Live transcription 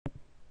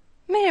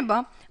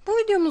Merhaba, bu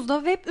videomuzda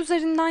web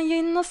üzerinden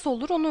yayın nasıl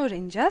olur onu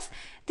öğreneceğiz.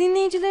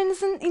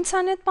 Dinleyicilerinizin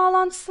internet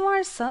bağlantısı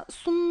varsa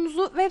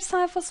sunumunuzu web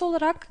sayfası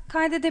olarak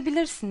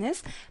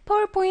kaydedebilirsiniz.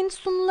 PowerPoint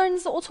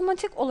sunularınızı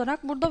otomatik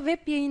olarak burada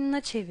web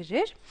yayınına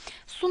çevirir.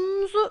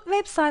 Sunumunuzu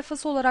web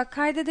sayfası olarak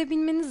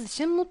kaydedebilmeniz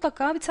için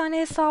mutlaka bir tane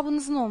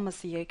hesabınızın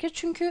olması gerekir.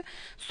 Çünkü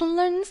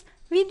sunularınız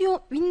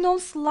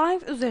Windows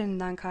Live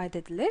üzerinden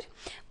kaydedilir.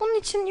 Bunun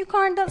için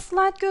yukarıda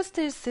slide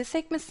gösterisi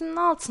sekmesinin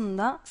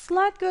altında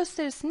slide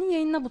gösterisinin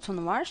yayınla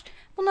butonu var.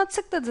 Buna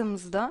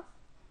tıkladığımızda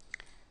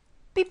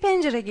bir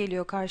pencere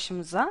geliyor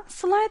karşımıza.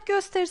 Slide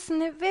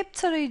gösterisini web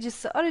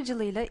tarayıcısı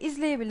aracılığıyla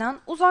izleyebilen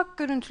uzak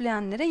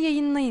görüntüleyenlere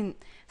yayınlayın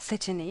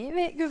seçeneği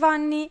ve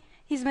güvenli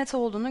hizmet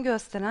olduğunu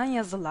gösteren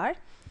yazılar.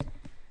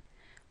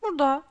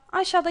 Burada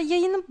aşağıda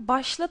yayını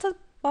başlata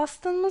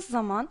bastığımız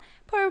zaman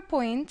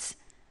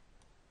PowerPoint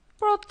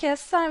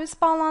Broadcast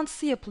servis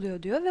bağlantısı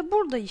yapılıyor diyor ve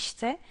burada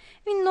işte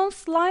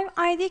Windows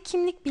Live ID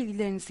kimlik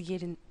bilgilerinizi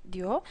girin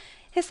diyor.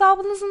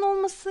 Hesabınızın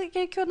olması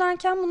gerekiyor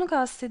derken bunu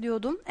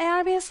kastediyordum.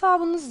 Eğer bir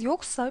hesabınız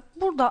yoksa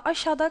burada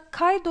aşağıda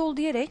kaydol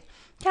diyerek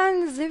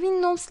kendinize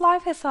Windows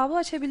Live hesabı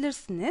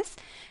açabilirsiniz.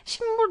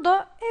 Şimdi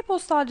burada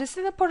e-posta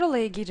adresi ve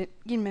parolaya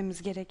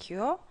girmemiz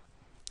gerekiyor.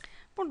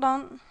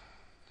 Buradan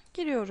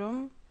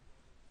giriyorum.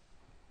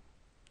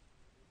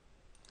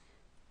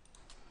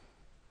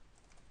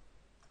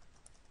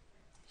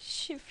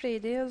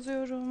 Şifreyi de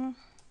yazıyorum.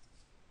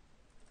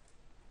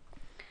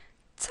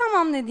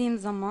 Tamam dediğim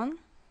zaman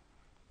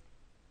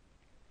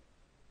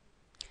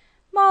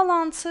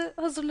bağlantı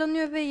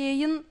hazırlanıyor ve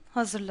yayın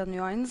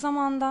hazırlanıyor aynı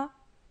zamanda.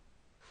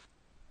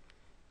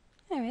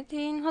 Evet,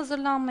 yayın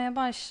hazırlanmaya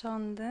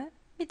başlandı.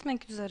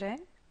 Bitmek üzere.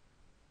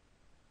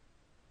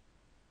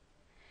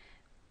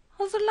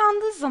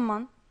 Hazırlandığı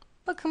zaman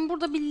bakın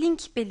burada bir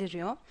link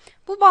beliriyor.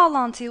 Bu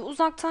bağlantıyı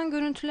uzaktan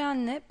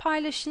görüntüleyenle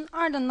paylaşın,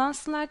 ardından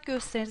slide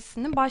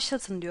gösterisini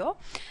başlatın diyor.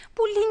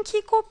 Bu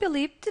linki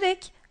kopyalayıp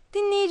direkt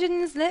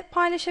dinleyicinizle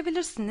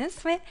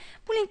paylaşabilirsiniz ve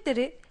bu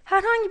linkleri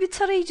herhangi bir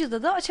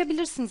tarayıcıda da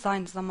açabilirsiniz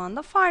aynı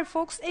zamanda.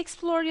 Firefox,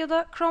 Explorer ya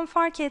da Chrome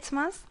fark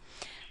etmez.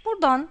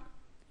 Buradan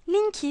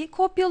linki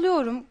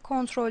kopyalıyorum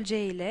Ctrl+C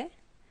ile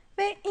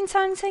ve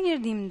internete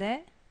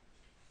girdiğimde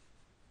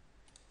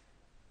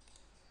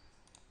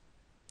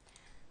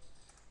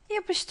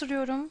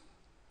yapıştırıyorum.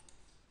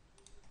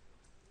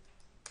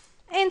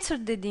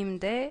 Enter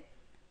dediğimde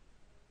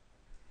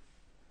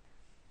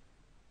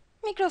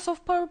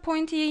Microsoft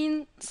PowerPoint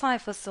yayın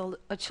sayfası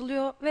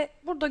açılıyor ve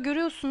burada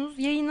görüyorsunuz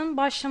yayının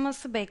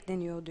başlaması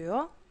bekleniyor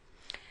diyor.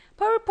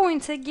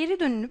 PowerPoint'e geri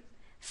dönüp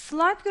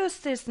slide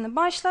gösterisini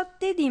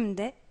başlat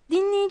dediğimde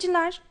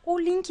dinleyiciler o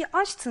linki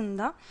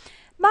açtığında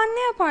ben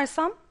ne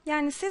yaparsam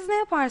yani siz ne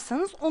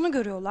yaparsanız onu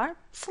görüyorlar.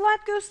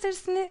 Slide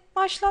gösterisini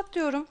başlat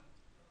diyorum.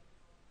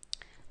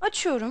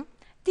 Açıyorum.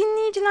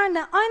 Dinleyiciler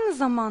de aynı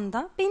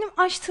zamanda benim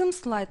açtığım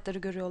slaytları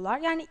görüyorlar.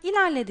 Yani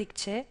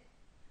ilerledikçe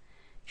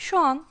şu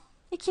an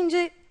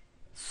ikinci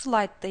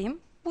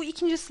slayttayım. Bu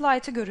ikinci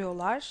slaytı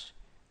görüyorlar.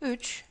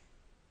 3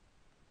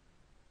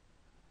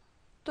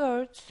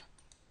 4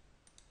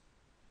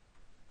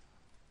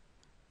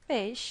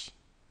 5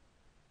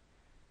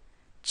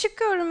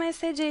 çıkıyorum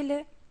ESC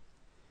ile.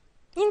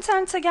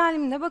 İnternete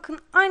geldiğimde bakın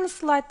aynı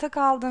slaytta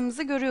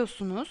kaldığımızı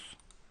görüyorsunuz.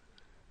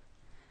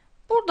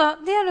 Burada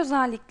diğer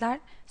özellikler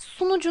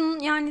sunucunun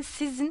yani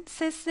sizin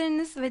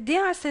sesleriniz ve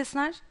diğer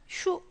sesler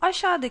şu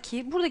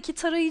aşağıdaki buradaki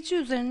tarayıcı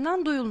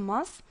üzerinden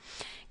duyulmaz.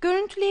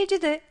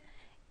 Görüntüleyici de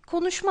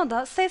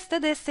konuşmada ses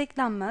de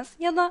desteklenmez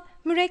ya da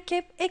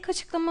mürekkep, ek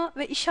açıklama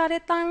ve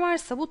işaretler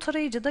varsa bu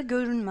tarayıcıda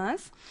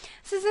görünmez.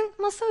 Sizin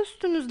masa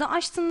üstünüzde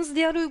açtığınız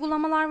diğer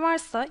uygulamalar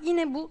varsa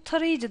yine bu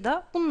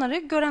tarayıcıda bunları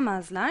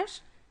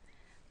göremezler.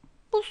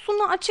 Bu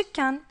sunu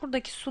açıkken,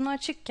 buradaki sunu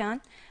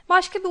açıkken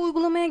başka bir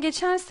uygulamaya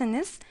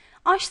geçerseniz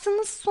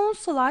açtığınız son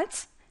slide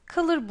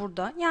kalır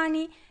burada.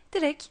 Yani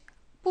direkt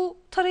bu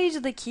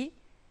tarayıcıdaki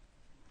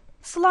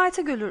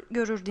slide'ı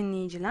görür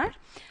dinleyiciler.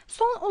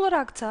 Son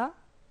olarak da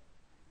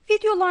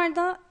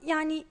videolarda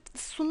yani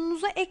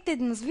sunumunuza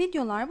eklediğiniz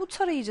videolar bu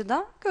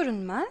tarayıcıda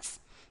görünmez.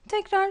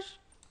 Tekrar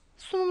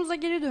sunumuza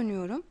geri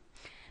dönüyorum.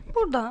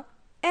 Burada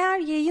eğer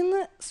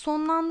yayını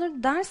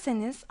sonlandır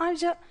derseniz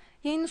ayrıca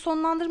yayını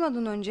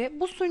sonlandırmadan önce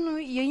bu sunumu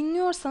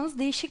yayınlıyorsanız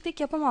değişiklik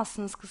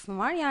yapamazsınız kısmı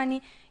var.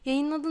 Yani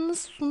yayınladığınız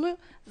sunu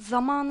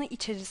zamanı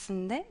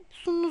içerisinde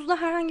sununuzda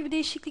herhangi bir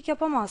değişiklik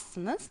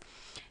yapamazsınız.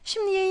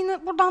 Şimdi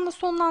yayını buradan da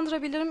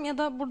sonlandırabilirim ya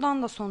da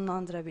buradan da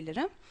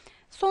sonlandırabilirim.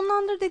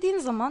 Sonlandır dediğim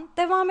zaman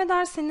devam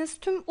ederseniz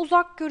tüm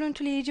uzak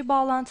görüntüleyici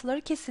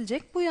bağlantıları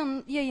kesilecek. Bu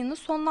yayını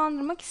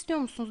sonlandırmak istiyor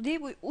musunuz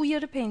diye bir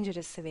uyarı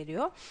penceresi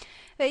veriyor.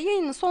 Ve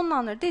yayını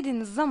sonlandır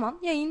dediğiniz zaman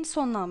yayın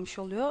sonlanmış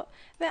oluyor.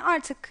 Ve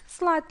artık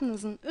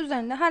slaytınızın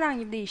üzerinde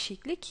herhangi bir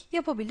değişiklik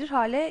yapabilir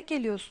hale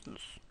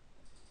geliyorsunuz.